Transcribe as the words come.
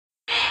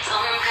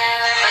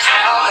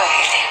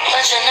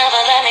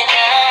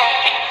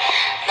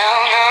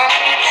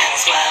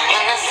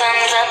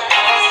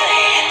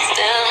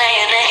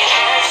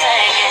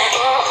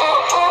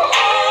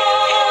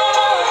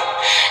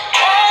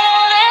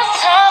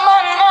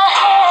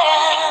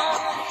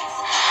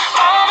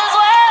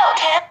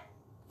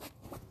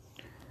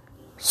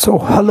So,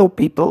 hello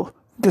people.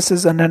 This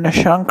is Ananya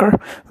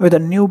Shankar with a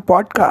new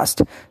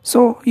podcast.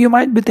 So, you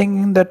might be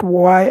thinking that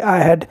why I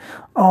had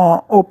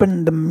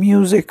opened the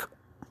music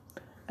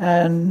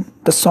and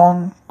the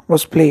song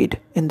was played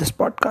in this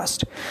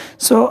podcast.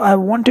 So, I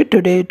wanted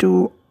today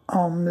to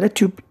let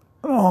you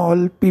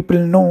all people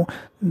know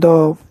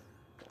the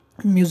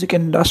music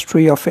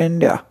industry of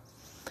India.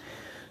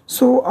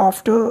 So,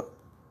 after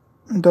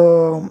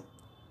the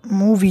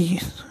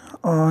movie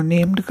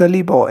named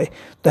Gully Boy,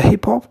 the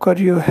hip hop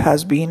career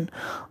has been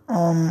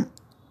um,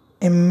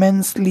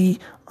 immensely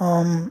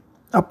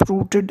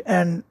uprooted,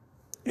 and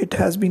it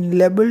has been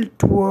labeled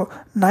to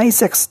a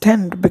nice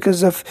extent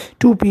because of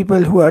two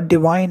people who are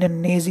Divine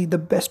and Nazy, the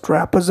best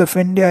rappers of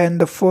India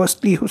and the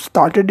firstly who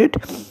started it,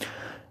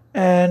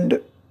 and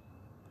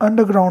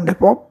underground hip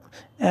hop.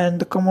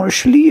 And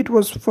commercially, it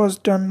was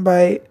first done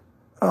by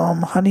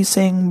Honey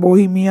Singh,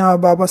 Bohemia,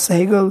 Baba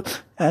Sehgal,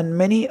 and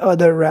many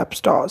other rap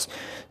stars.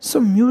 So,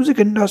 music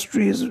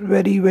industry is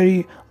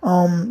very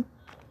old,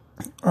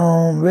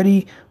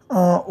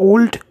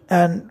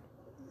 and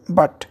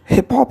but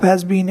hip hop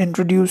has been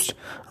introduced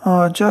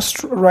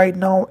just right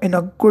now in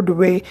a good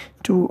way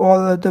to all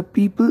other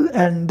people,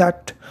 and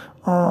that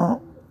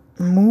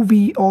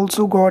movie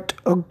also got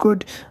a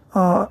good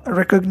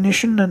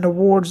recognition and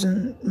awards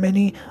in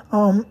many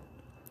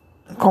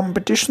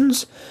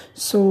competitions.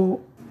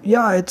 So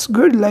yeah, it's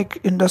good, like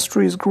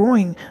industry is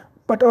growing,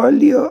 but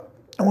earlier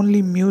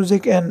only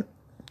music and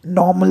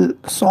normal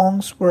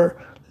songs were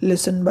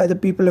listened by the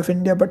people of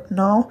India, but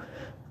now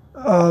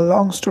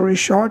long story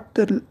short,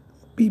 the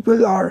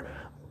people are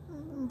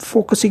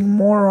focusing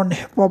more on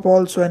hip hop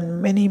also, and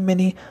many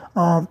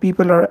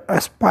people are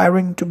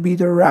aspiring to be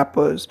the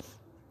rappers.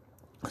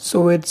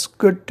 So it's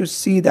good to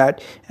see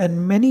that,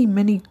 and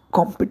many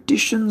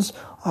competitions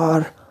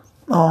are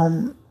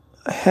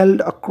held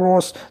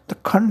across the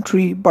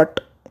country. But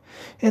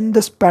in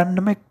this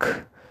pandemic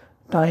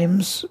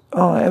times,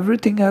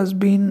 everything has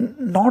been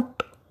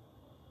not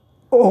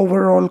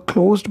overall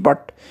closed,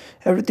 but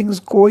everything is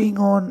going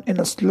on in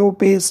a slow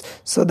pace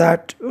so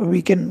that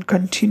we can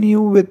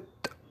continue with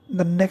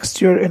the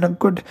next year in a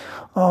good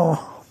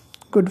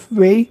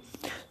way.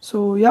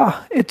 So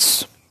yeah,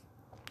 it's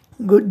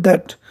good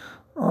that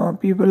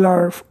people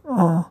are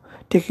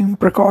taking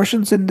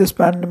precautions in this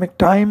pandemic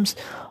times.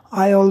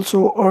 I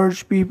also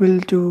urge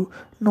people to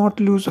not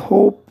lose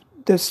hope.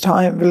 This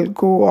time will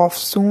go off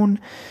soon,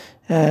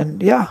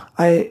 and yeah,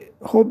 I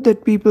hope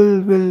that people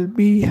will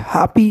be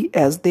happy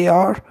as they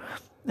are,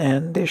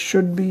 and they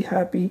should be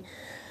happy.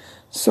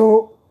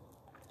 So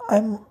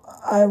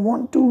I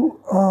want to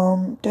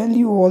tell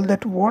you all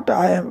that what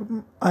I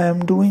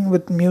am doing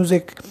with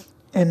music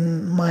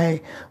in my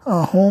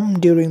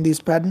home during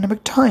these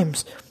pandemic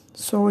times.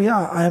 So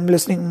yeah, I am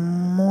listening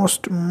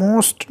most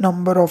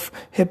number of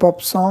hip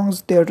hop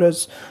songs. There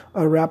is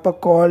a rapper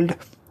called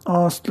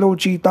Slow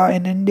Cheetah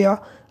in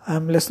India. I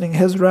am listening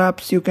his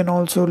raps. You can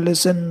also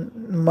listen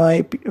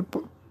my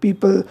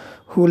people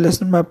who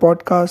listen to my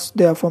podcast.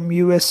 They are from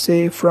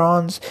USA,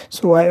 France.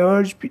 So I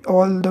urge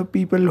all the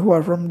people who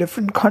are from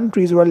different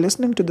countries who are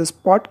listening to this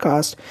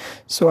podcast.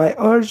 So I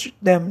urge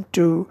them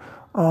to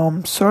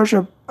search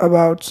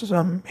about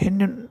some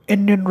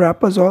Indian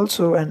rappers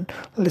also and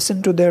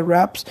listen to their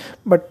raps.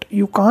 But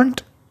you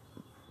can't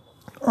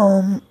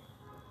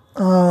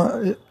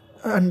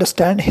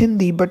understand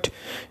Hindi, but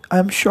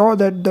I'm sure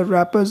that the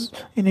rappers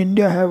in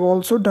India have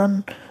also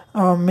done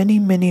many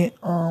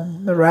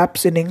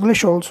raps in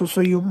English also. So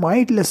you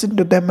might listen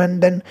to them,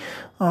 and then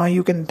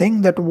you can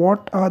think that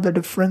what are the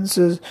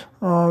differences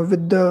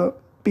with the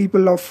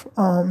people of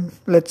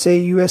let's say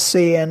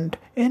USA and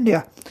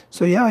India.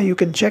 So yeah, you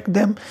can check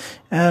them,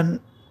 and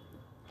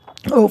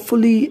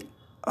hopefully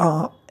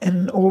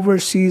in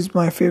overseas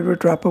my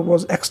favorite rapper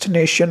was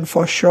Extonation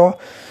for sure.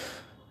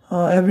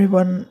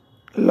 Everyone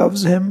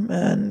loves him,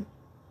 and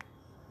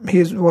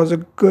he was a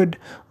good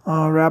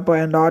rapper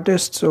and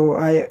artist. So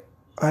I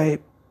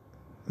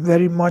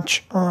very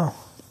much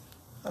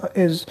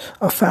is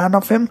a fan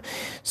of him.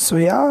 So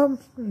yeah,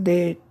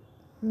 they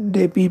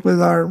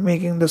people are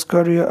making this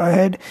career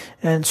ahead.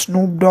 And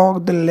Snoop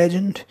Dogg, the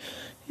legend,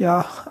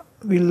 yeah,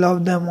 we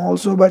love them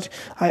also. But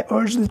I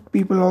urge that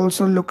people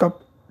also look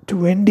up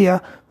to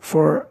India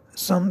for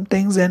some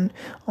things, and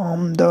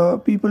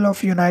the people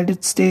of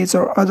United States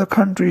or other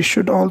countries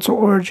should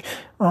also urge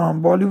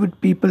Bollywood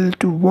people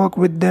to work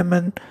with them,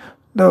 and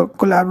the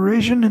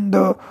collaboration in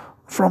the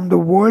from the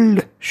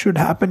world should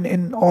happen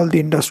in all the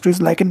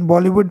industries. Like in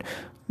Bollywood,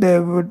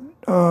 there would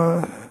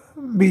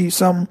be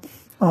some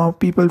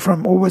people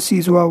from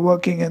overseas who are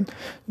working, and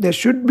there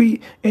should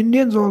be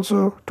Indians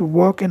also to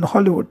work in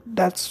Hollywood.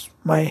 That's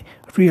my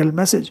real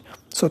message.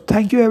 So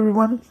thank you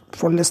everyone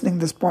for listening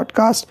this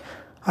podcast.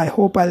 I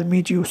hope I'll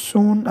meet you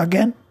soon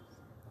again.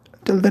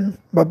 Till then,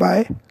 bye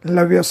bye.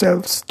 Love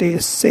yourself. Stay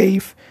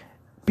safe.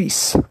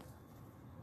 Peace.